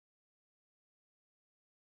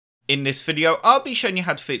In this video, I'll be showing you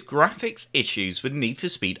how to fix graphics issues with Need For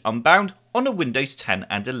Speed Unbound on a Windows 10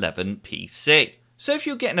 and 11 PC. So if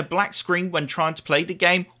you're getting a black screen when trying to play the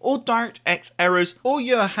game, or DirectX errors, or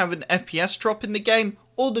you have an FPS drop in the game,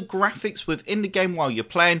 or the graphics within the game while you're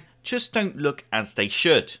playing just don't look as they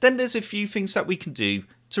should, then there's a few things that we can do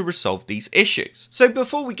to resolve these issues. So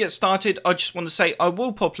before we get started, I just want to say I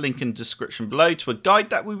will pop a link in the description below to a guide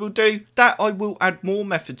that we will do, that I will add more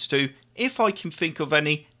methods to if I can think of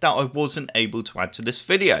any that I wasn't able to add to this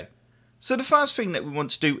video. So the first thing that we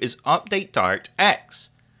want to do is update DirectX.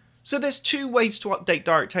 So there's two ways to update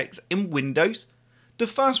DirectX in Windows. The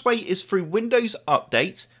first way is through Windows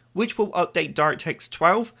Updates, which will update DirectX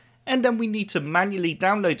 12, and then we need to manually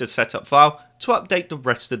download a setup file to update the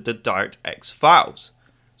rest of the DirectX files.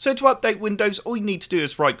 So to update Windows, all you need to do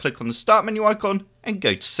is right click on the start menu icon and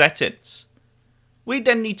go to settings. We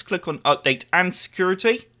then need to click on update and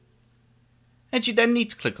security, and you then need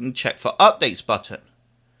to click on the check for updates button.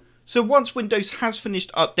 So once Windows has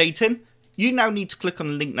finished updating, you now need to click on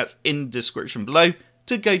the link that's in the description below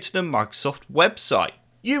to go to the Microsoft website.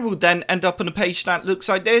 You will then end up on a page that looks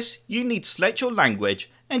like this. You need to select your language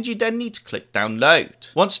and you then need to click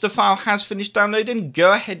download. Once the file has finished downloading,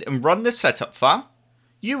 go ahead and run the setup file.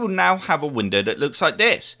 You will now have a window that looks like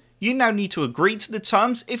this. You now need to agree to the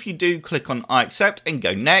terms. If you do, click on I accept and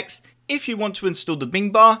go next. If you want to install the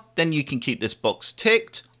Bing bar, then you can keep this box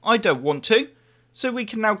ticked. I don't want to. So we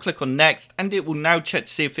can now click on next, and it will now check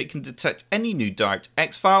to see if it can detect any new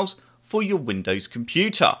DirectX files for your Windows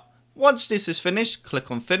computer. Once this is finished,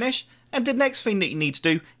 click on finish, and the next thing that you need to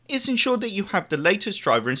do is ensure that you have the latest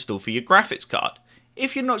driver installed for your graphics card.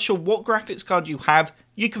 If you're not sure what graphics card you have,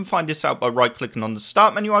 you can find this out by right clicking on the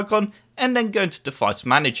start menu icon and then going to device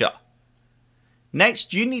manager.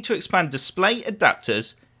 Next, you need to expand display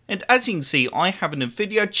adapters, and as you can see, I have an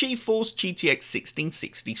Nvidia GeForce GTX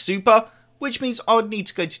 1660 Super, which means I would need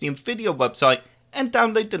to go to the Nvidia website and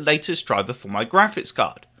download the latest driver for my graphics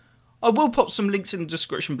card. I will pop some links in the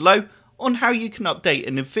description below on how you can update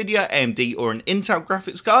an Nvidia, AMD or an Intel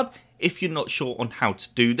graphics card if you're not sure on how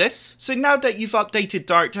to do this. So now that you've updated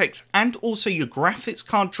DirectX and also your graphics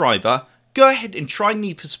card driver, go ahead and try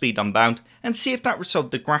Need For Speed Unbound and see if that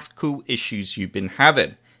resolved the graphical issues you've been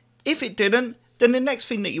having. If it didn't, then the next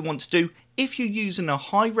thing that you want to do if you're using a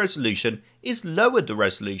high resolution is lower the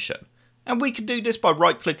resolution. And we can do this by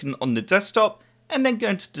right clicking on the desktop and then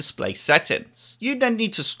going to display settings. You then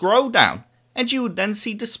need to scroll down and you will then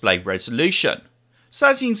see display resolution. So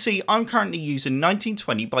as you can see, I'm currently using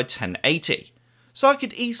 1920 by 1080. So I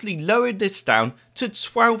could easily lower this down to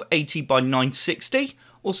 1280 by 960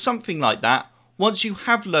 or something like that. Once you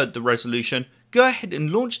have lowered the resolution, go ahead and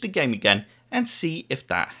launch the game again and see if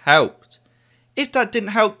that helped. If that didn't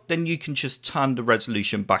help, then you can just turn the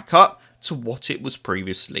resolution back up to what it was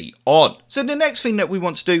previously on. So the next thing that we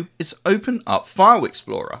want to do is open up File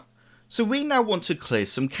Explorer. So we now want to clear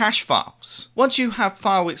some cache files. Once you have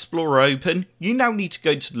File Explorer open, you now need to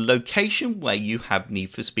go to the location where you have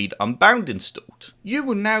Need For Speed Unbound installed. You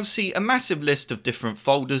will now see a massive list of different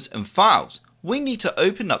folders and files. We need to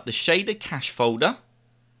open up the shader cache folder.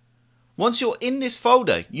 Once you're in this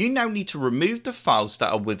folder, you now need to remove the files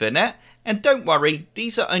that are within it, and don't worry,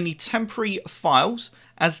 these are only temporary files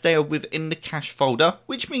as they are within the cache folder,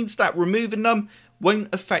 which means that removing them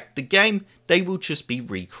won't affect the game, they will just be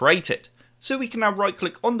recreated. So we can now right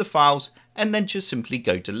click on the files and then just simply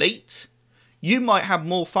go delete. You might have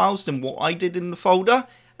more files than what I did in the folder,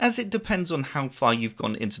 as it depends on how far you've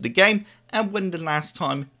gone into the game and when the last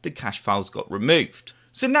time the cache files got removed.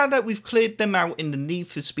 So now that we've cleared them out in the Need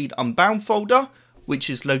For Speed Unbound folder, which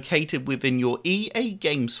is located within your EA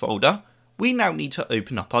Games folder, we now need to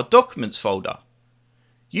open up our Documents folder.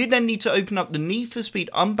 You then need to open up the Need For Speed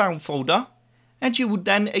Unbound folder, and you will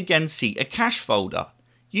then again see a cache folder.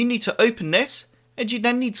 You need to open this, and you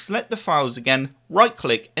then need to select the files again, right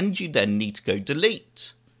click, and you then need to go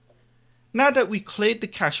delete. Now that we've cleared the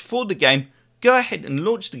cache for the game, go ahead and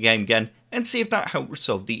launch the game again and see if that helped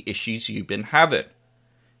resolve the issues you've been having.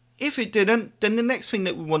 If it didn't, then the next thing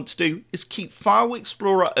that we want to do is keep File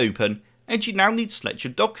Explorer open, and you now need to select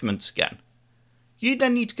your documents again. You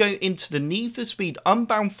then need to go into the Need For Speed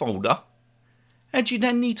Unbound folder, and you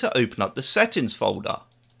then need to open up the settings folder.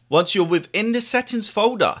 Once you're within the settings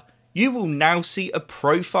folder, you will now see a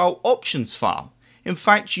profile options file. In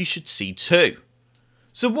fact, you should see two.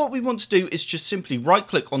 So what we want to do is just simply right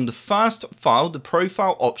click on the first file, the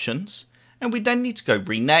profile options, and we then need to go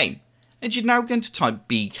rename. And you're now going to type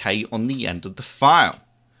BK on the end of the file.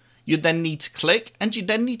 You then need to click, and you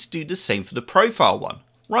then need to do the same for the profile one.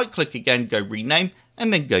 Right click again, go rename,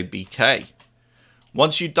 and then go BK.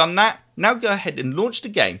 Once you've done that, now go ahead and launch the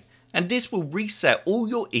game and this will reset all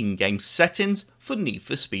your in-game settings for Need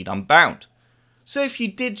for Speed Unbound. So if you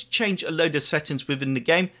did change a load of settings within the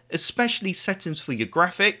game, especially settings for your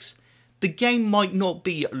graphics, the game might not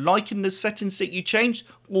be liking the settings that you changed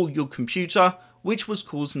or your computer, which was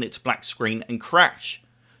causing it to black screen and crash.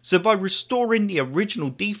 So by restoring the original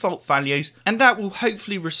default values, and that will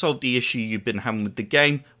hopefully resolve the issue you've been having with the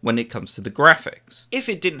game when it comes to the graphics. If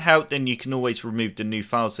it didn't help, then you can always remove the new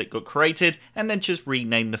files that got created and then just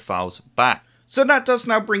rename the files back. So that does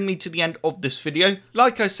now bring me to the end of this video.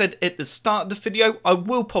 Like I said at the start of the video, I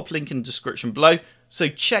will pop a link in the description below, so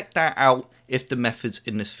check that out if the methods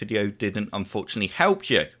in this video didn't unfortunately help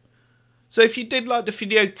you. So if you did like the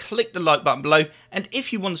video, click the like button below, and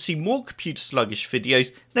if you want to see more computer sluggish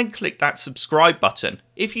videos, then click that subscribe button.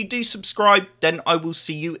 If you do subscribe, then I will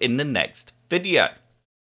see you in the next video.